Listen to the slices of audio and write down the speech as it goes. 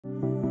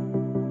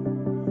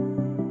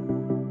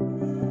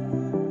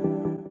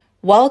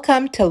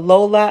Welcome to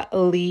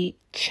R0llie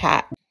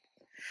Chat.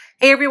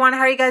 Hey everyone, how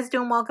are you guys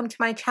doing? Welcome to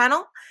my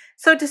channel.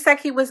 So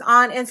Tesehki was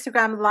on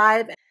Instagram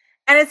Live,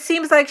 and it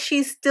seems like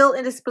she's still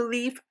in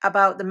disbelief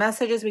about the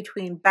messages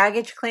between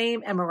Baggage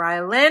Claim and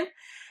MariahLynn.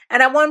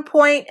 And at one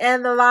point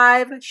in the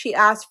live, she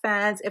asked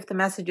fans if the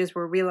messages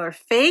were real or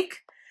fake.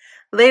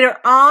 Later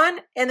on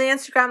in the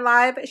Instagram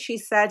Live, she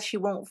said she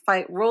won't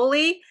fight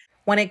R0llie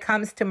when it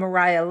comes to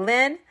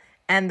MariahLynn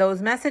and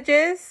those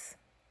messages.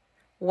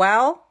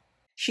 Well,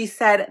 she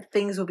said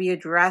things will be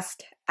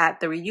addressed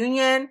at the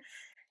reunion.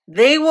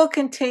 They will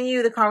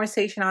continue the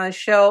conversation on the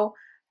show.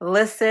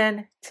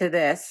 Listen to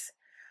this.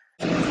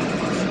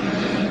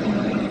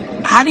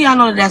 How do y'all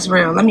know that that's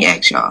real? Let me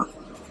ask y'all.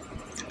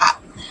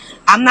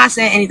 I'm not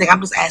saying anything. I'm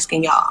just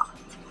asking y'all.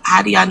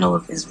 How do y'all know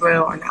if it's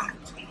real or not?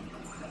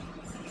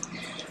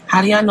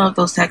 How do y'all know if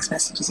those text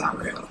messages are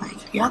real?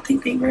 Like, y'all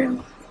think they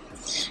real?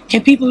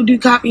 Can people do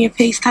copy and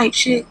paste type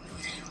shit?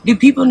 Do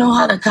people know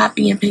how to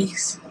copy and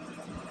paste?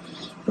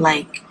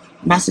 Like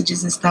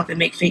messages and stuff and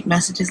make fake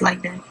messages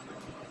like that?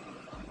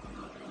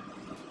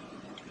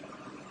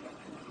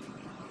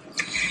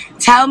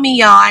 Tell me,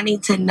 y'all. I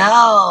need to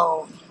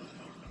know.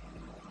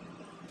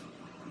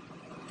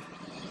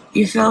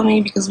 You feel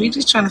me? Because we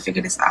just trying to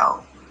figure this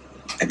out.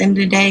 At the end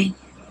of the day,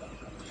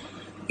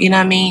 you know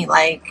what I mean?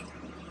 Like,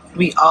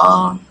 we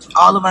all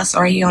of us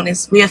are here on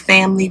this. We're a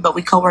family, but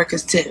we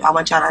co-workers too. I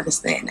want y'all to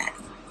understand that.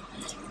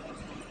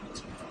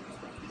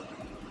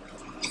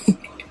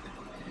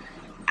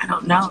 I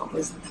don't know.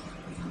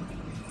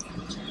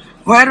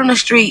 Word on the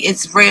street,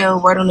 it's real.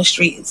 Word on the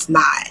street, it's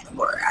not.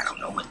 Word, I don't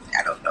know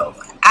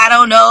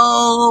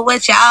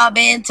what y'all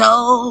been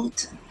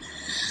told.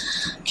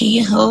 Can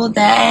you hold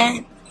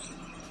that?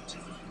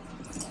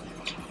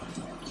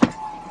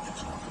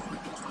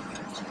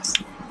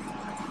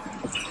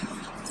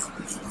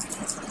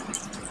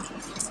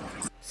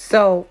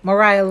 So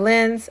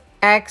MariahLynn's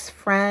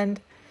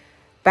ex-friend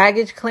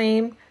Baggage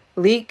Claim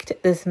leaked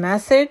this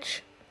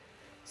message.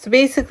 So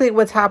basically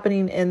what's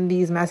happening in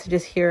these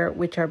messages here,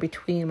 which are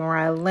between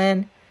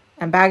MariahLynn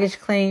and Baggage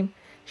Claim,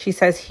 she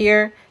says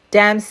here,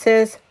 "Damn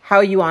sis,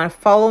 how you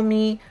unfollow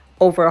me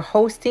over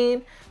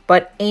hosting,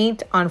 but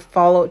ain't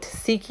unfollowed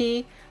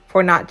Tesehki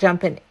for not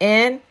jumping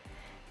in."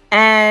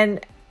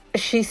 And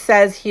she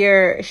says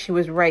here she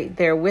was right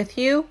there with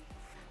you.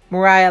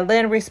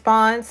 MariahLynn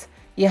responds,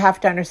 "You have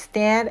to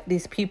understand,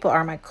 these people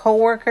are my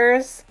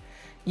co-workers.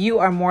 You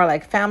are more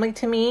like family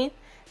to me.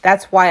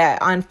 That's why I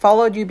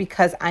unfollowed you,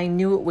 because I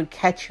knew it would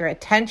catch your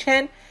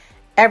attention.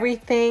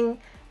 Everything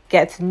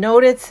gets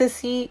noted,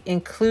 sissy,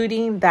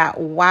 including that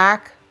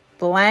whack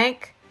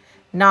blank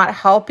not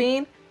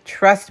helping.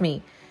 Trust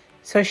me."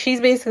 So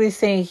she's basically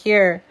saying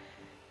here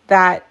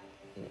that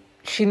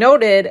she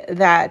noted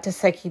that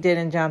Tesehki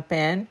didn't jump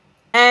in,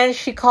 and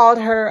she called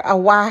her a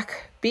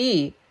whack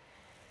bee.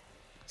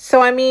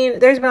 So, I mean,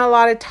 there's been a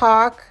lot of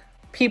talk.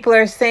 People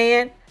are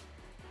saying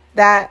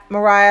that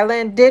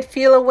MariahLynn did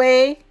feel a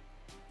way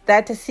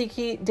that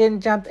Tesehki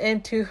didn't jump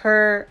into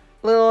her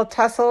little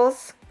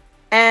tussles,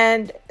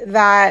 and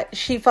that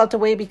she felt a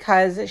way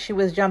because she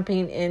was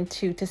jumping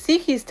into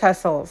Tesehki's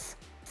tussles.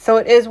 So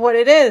it is what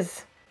it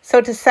is.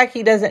 So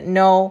Tesehki doesn't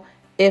know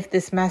if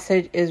this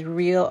message is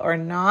real or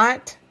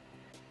not.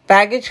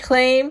 Baggage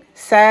Claim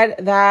said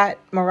that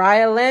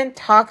MariahLynn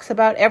talks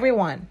about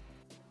everyone.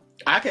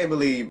 I can't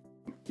believe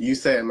you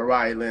said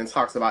MariahLynn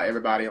talks about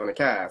everybody on the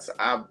cast.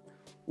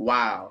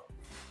 Wow.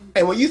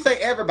 And when you say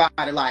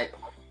everybody, like,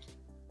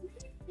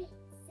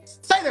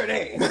 say their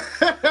name.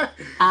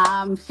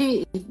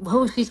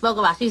 Who she spoke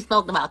about? She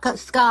spoke about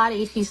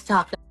Scotty. She's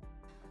talked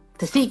about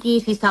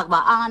Tesehki. She's talked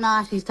about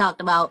Anna. She's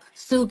talked about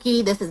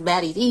Suki. This is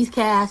Baddies East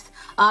cast.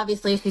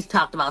 Obviously, she's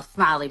talked about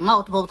Smiley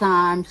multiple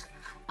times.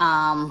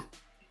 Has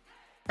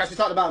she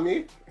talked about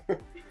me?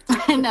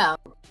 No.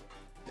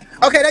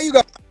 Okay, there you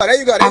go. There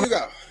you go. There you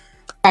go.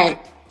 All right.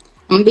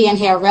 I'm going to be in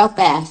here real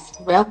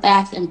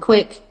fast and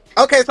quick.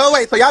 Okay, so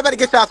wait. So y'all better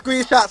get y'all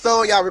screenshots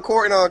on y'all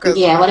recording on. Cause,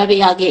 yeah, whatever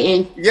y'all get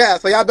in. Yeah,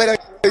 so y'all better,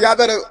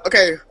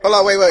 okay, hold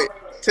on,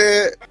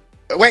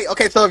 wait.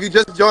 Okay, so if you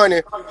just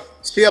joining,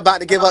 she about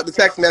to give up the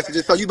text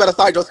messages, so you better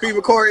start your screen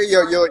recording,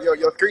 your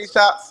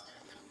screenshots,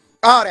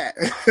 all that.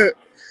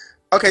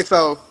 Okay,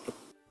 so.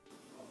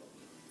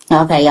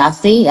 Okay, y'all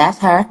see? That's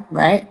her,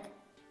 right?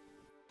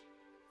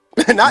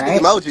 Not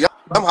right. The emoji,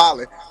 I'm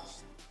hollering.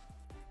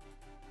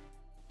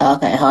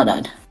 Okay, hold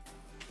on.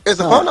 Is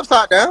the phone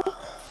upside down?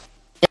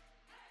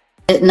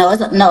 No,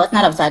 it's not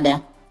upside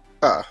down.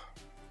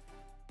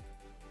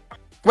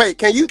 Wait,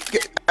 can you?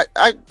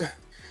 I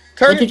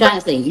turn. What you trying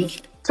to see? You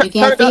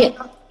can't see it.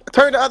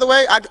 Turn the other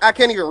way. I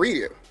can't even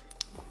read it.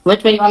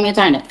 Which way you want me to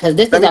turn it? Because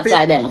this is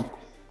upside down.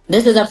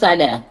 This is upside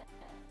down.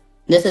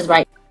 This is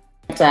right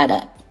side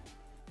up.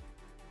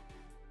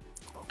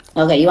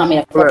 Okay, you want me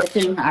to flip it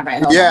too? All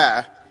right. Hold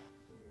on.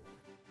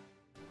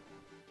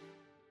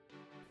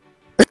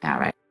 All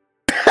right.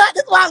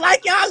 That's why I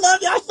like y'all. I love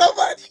y'all so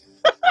much.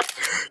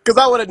 Because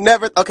I would have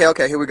never.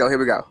 Okay, here we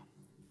go.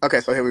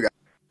 Okay, so here we go.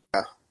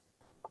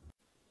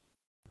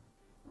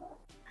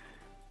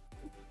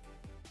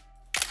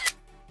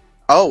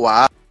 Oh,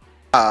 wow.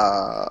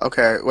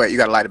 Okay. Wait, you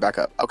got to light it back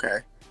up. Okay.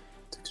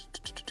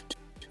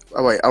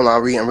 Oh, wait. Oh, no,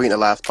 I'm reading the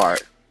last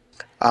part.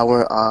 I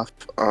went off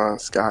on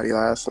Scotty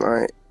last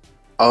night.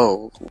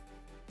 Oh,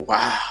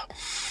 wow.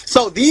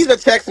 So these are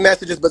text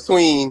messages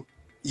between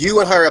you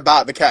and her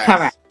about the Correct.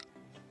 cast.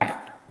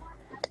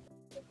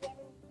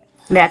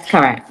 That's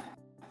correct.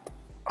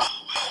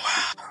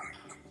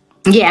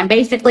 Yeah, and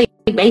basically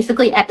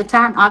at the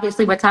time,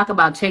 obviously we're talking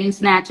about chain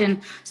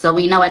snatching, so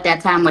we know at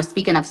that time we're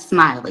speaking of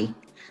Smiley.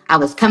 I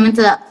was coming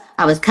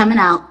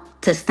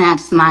out to snatch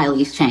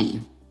Smiley's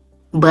chain,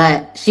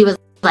 but she was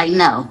like,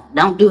 "No,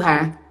 don't do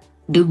her,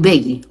 do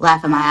Biggie,"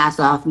 laughing my ass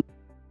off.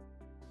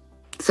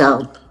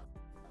 So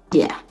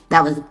yeah,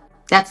 that's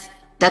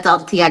all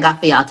the tea I got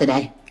for y'all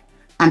today.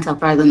 Until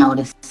further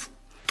notice,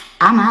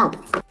 I'm out.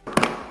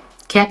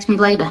 Catch me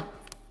later.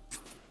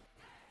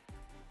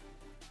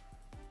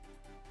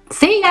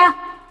 See ya.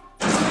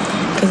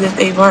 Because if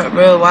they weren't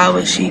real, why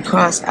would she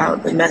cross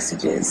out the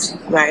messages?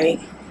 Right?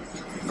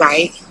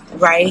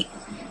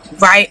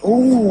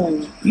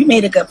 Ooh, you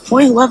made a good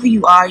point. Whoever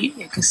you are, you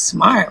make a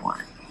smart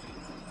one.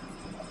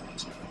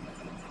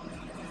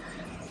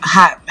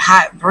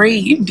 Hot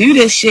breed. You do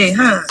this shit,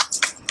 huh?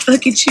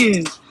 Look at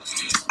you.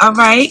 All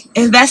right.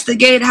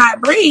 Investigate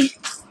hot breed.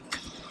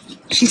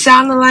 She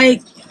sounded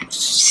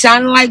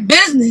like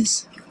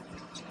business.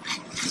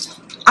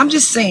 I'm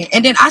just saying.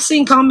 And then I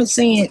seen comments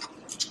saying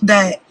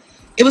that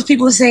it was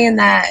people saying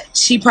that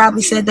she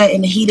probably said that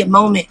in a heated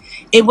moment.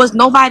 It was,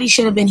 nobody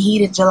should have been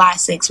heated July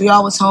 6th. We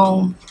all was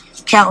home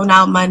counting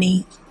out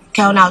money,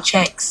 counting out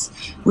checks.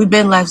 We've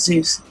been left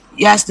Zeus.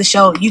 Yes, the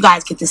show, you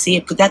guys get to see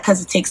it, but that's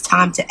because it takes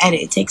time to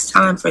edit. It takes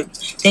time for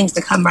things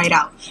to come right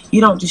out.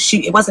 You don't just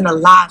shoot. It wasn't a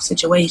live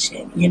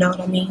situation. You know what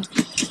I mean?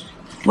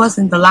 It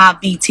wasn't the live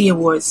BT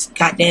Awards.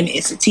 God damn it.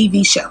 It's a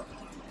TV show.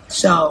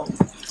 So,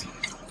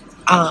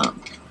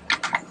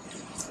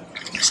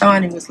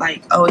 somebody was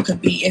like, oh, it could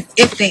be,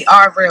 if they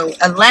are real,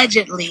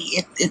 allegedly,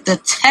 if the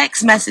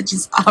text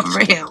messages are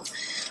real,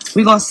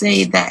 we're going to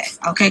say that,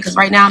 okay? Because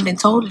right now I'm being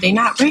told that they're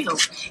not real.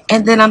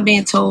 And then I'm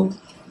being told,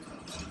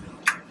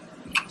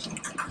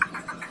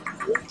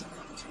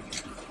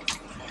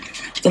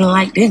 didn't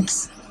like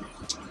this.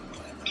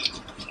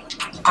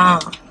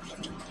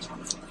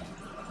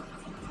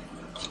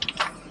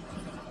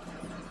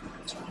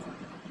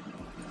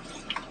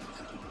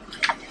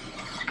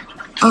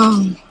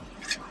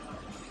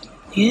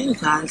 Yeah,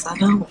 guys, I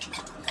don't know.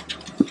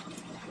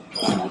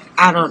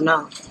 I don't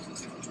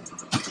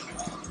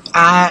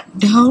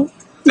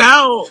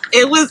know.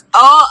 It was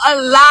all a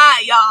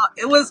lie, y'all.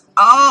 It was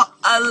all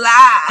a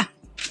lie.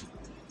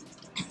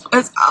 It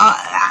was all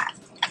a lie.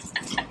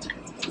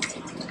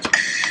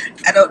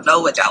 I don't know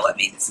what y'all want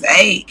me to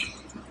say.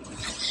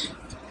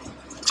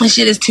 This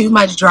shit is too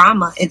much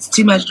drama. It's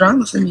too much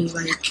drama for me.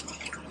 Like,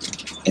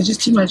 it's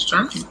just too much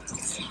drama.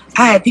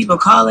 I had people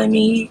calling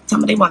me,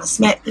 telling me they want to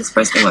smack this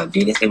person, they want to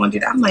do this, they want to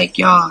do that. I'm like,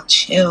 y'all,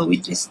 chill. We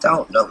just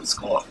don't know what's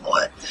going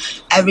on.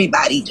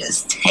 Everybody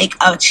just take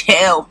a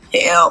chill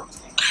pill.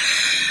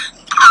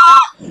 I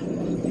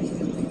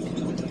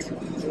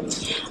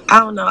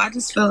don't know. I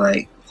just feel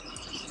like,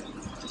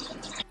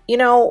 you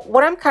know,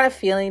 what I'm kind of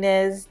feeling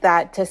is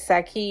that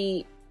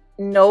Tesehki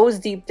knows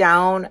deep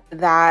down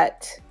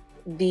that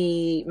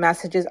the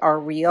messages are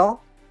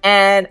real.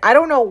 And I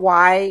don't know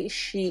why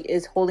she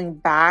is holding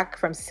back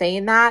from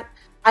saying that.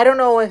 I don't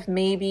know if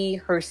maybe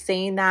her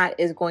saying that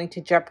is going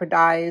to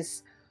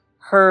jeopardize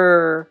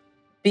her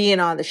being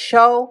on the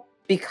show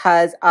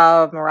because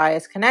of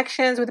Mariah's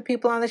connections with the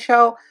people on the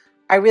show.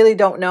 I really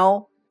don't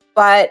know.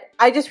 But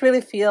I just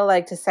really feel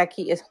like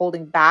Tesehki is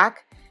holding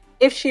back.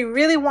 If she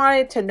really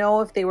wanted to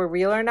know if they were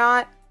real or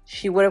not,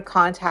 she would have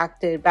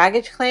contacted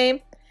Baggage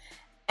Claim.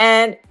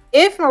 And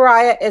if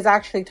Mariah is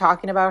actually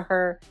talking about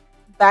her,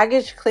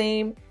 Baggage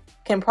Claim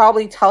can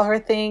probably tell her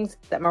things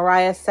that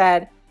Mariah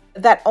said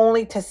that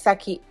only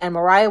Tesehki and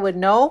Mariah would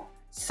know.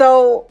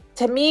 So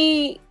to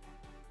me,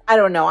 I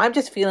don't know. I'm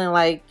just feeling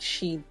like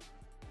she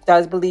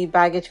does believe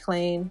Baggage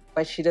Claim,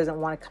 but she doesn't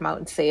want to come out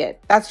and say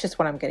it. That's just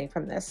what I'm getting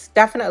from this.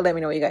 Definitely let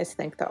me know what you guys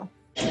think, though.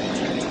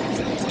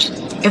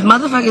 if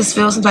motherfuckers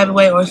feel some type of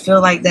way or feel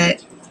like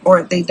that, or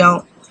if they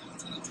don't,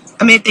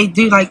 I mean, if they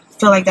do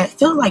feel like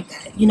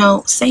that, you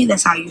know, say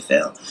that's how you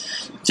feel.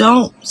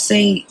 Don't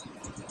say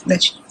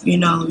that,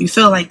 you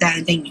feel like that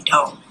and then you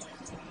don't.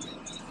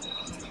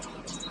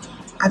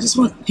 I just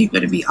want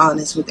people to be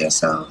honest with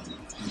themselves.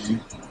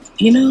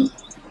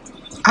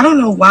 I don't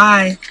know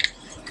why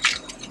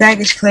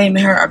Baggage Claim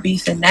and her are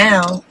beefing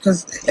now,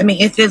 because, I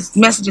mean, if his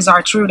messages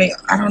are true,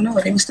 I don't know,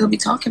 they would still be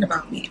talking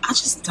about me. I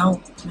just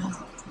don't know.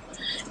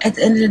 At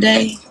the end of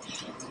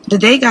the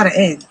day gotta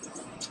end.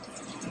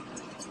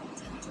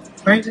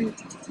 Right?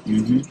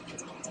 Mm-hmm.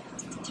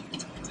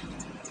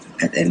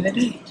 At the end of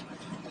the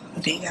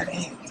day gotta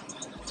end.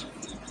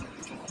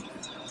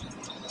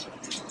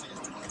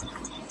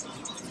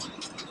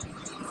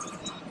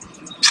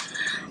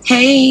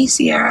 Hey,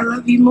 Sierra, I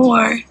love you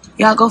more.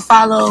 Y'all go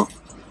follow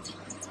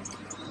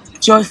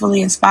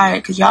Joyfully Inspired,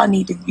 because y'all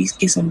need to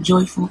get some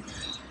joy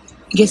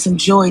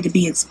to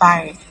be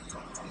inspired.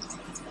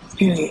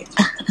 period.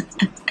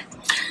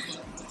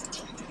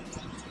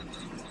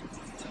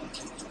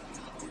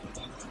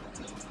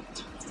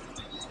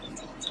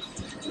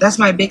 That's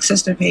my big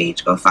sister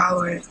page. Go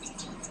follow her.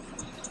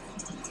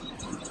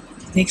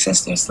 Big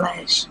sister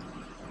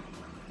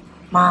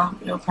 / Mom,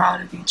 real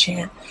proud of you,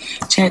 champ.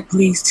 Check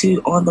please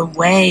too on the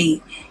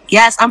way.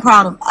 Yes, I'm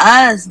proud of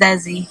us,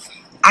 Desi.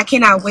 I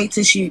cannot wait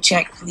to shoot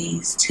Check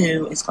Please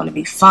too. It's gonna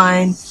be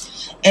fun,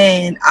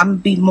 and I'm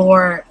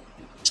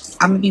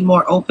gonna be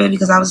more open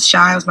because I was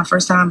shy. It was my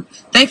first time.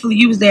 Thankfully,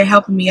 you was there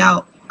helping me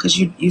out because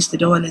you used to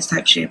doing this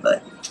type shit.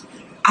 But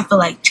I feel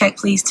like Check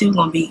Please too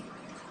gonna be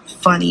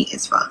funny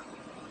as fuck.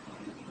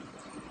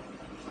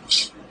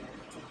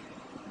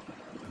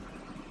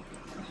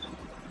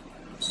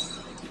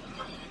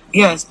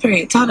 Yes,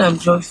 period. Tell them,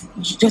 tell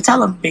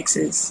them, big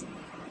sis.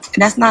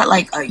 And that's not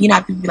like, you know,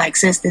 people be like,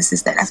 sis, this,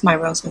 that. That's my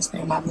real sister,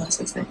 my blood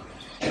sister.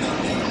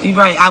 You're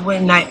right. I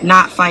would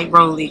not fight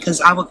R0llie because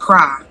I would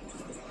cry.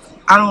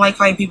 I don't like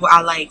fighting people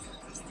I like.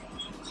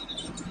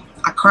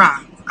 I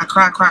cry.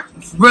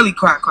 Really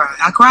cry.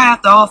 I cry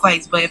after all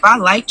fights. But if I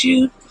liked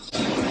you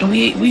and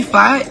we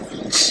fight,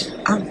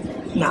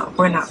 no,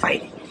 we're not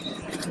fighting.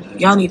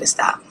 Y'all need to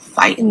stop.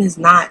 Fighting is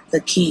not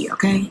the key,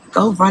 okay?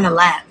 Go run a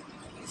lap.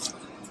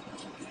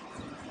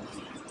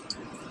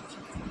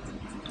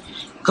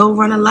 Go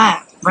run a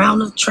lap, round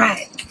the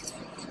track.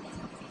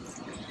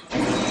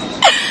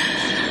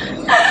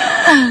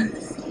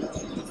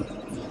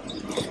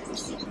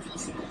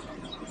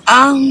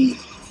 I'm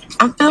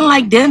feeling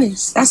like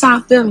Dennis. That's how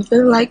I'm feeling.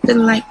 Feeling like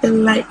Dennis.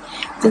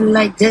 Feeling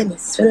like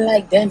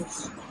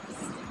Dennis.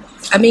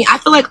 I mean, I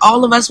feel like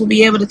all of us will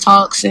be able to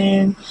talk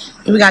soon.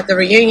 We got the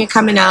reunion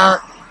coming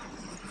up.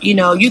 You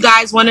know, you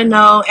guys want to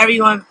know.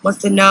 Everyone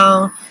wants to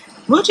know.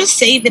 We'll just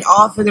save it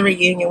all for the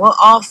reunion. We'll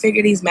all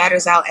figure these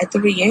matters out at the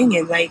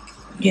reunion. Like,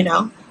 you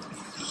know,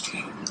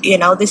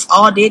 this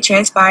all did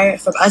transpire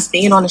from us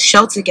being on the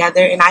show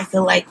together, and I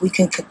feel like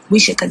we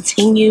should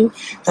continue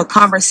the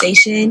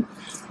conversation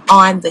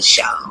on the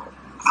show.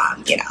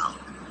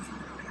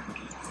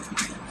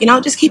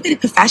 Just keeping it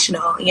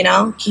professional.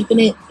 Keeping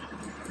it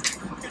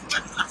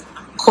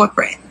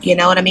corporate. You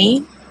know what I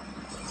mean?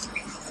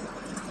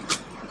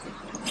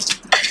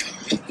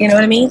 You know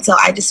what I mean? So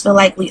I just feel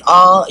like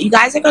you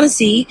guys are going to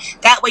see.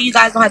 That way you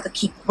guys don't have to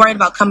keep worrying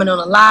about coming on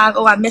a live.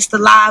 Oh, I missed the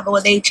live.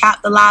 Or they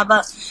chopped the live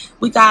up.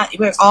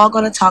 We're all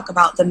going to talk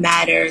about the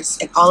matters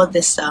and all of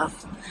this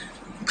stuff.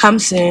 Come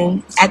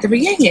soon at the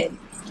reunion.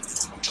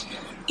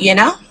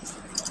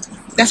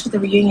 That's what the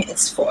reunion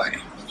is for.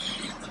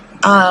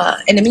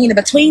 In the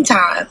between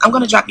time, I'm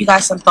going to drop you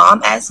guys some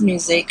bomb-ass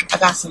music. I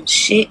got some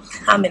shit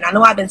coming. I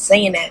know I've been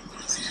saying that.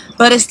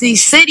 But it's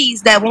these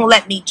cities that won't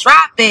let me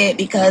drop it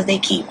because they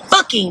keep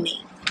booking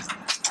me.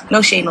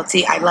 No shade, no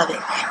tea. I love it.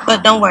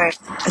 But don't worry.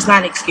 It's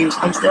not an excuse.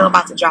 I'm still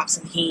about to drop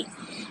some heat.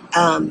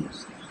 I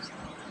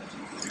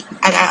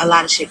got a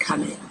lot of shit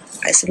coming.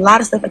 It's a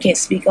lot of stuff I can't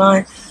speak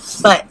on.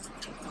 But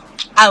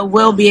I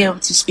will be able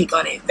to speak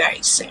on it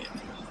very soon.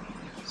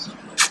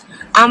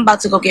 I'm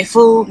about to go get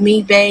food.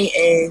 Me, Bay,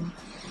 and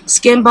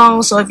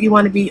Skinbone. So if you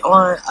want to be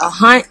on a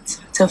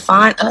hunt to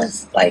find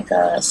us, like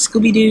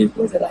Scooby-Doo.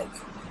 What is it like?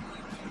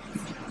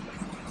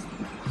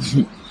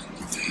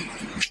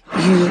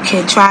 You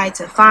can try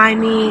to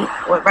find me.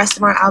 What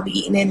restaurant I'll be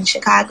eating in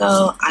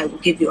Chicago. I will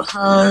give you a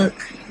hug.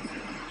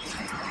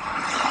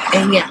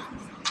 And yeah.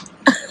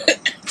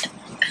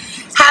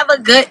 Have a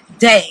good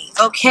day,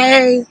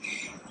 okay?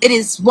 It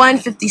is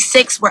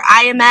 1:56 where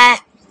I am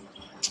at.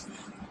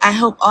 I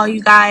hope all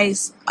you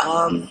guys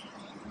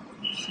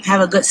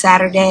have a good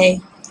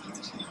Saturday.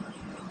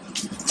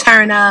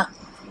 Turn up.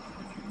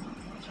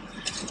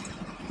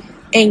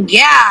 And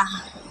yeah.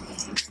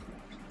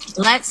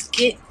 Let's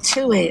get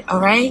to it,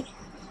 alright?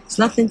 There's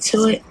nothing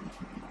to it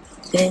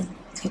than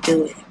to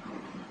do it.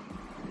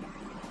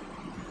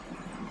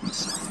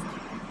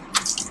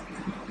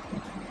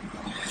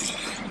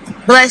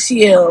 Bless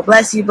you.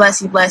 Bless you,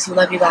 bless you, bless you.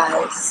 Love you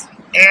guys.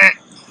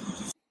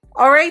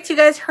 Alright, you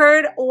guys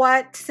heard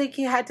what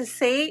Tesehki had to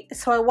say.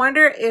 So I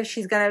wonder if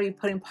she's going to be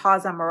putting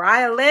pause on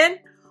MariahLynn,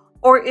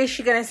 or is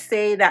she going to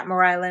say that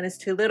MariahLynn is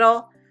too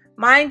little?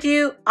 Mind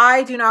you,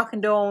 I do not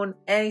condone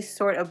any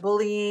sort of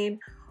bullying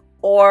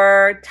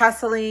or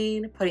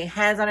tussling, putting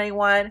hands on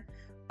anyone.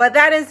 But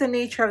that is the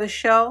nature of the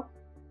show.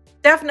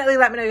 Definitely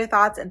let me know your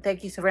thoughts, and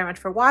thank you so very much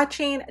for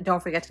watching.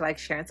 Don't forget to like,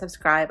 share, and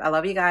subscribe. I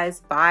love you guys.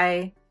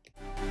 Bye.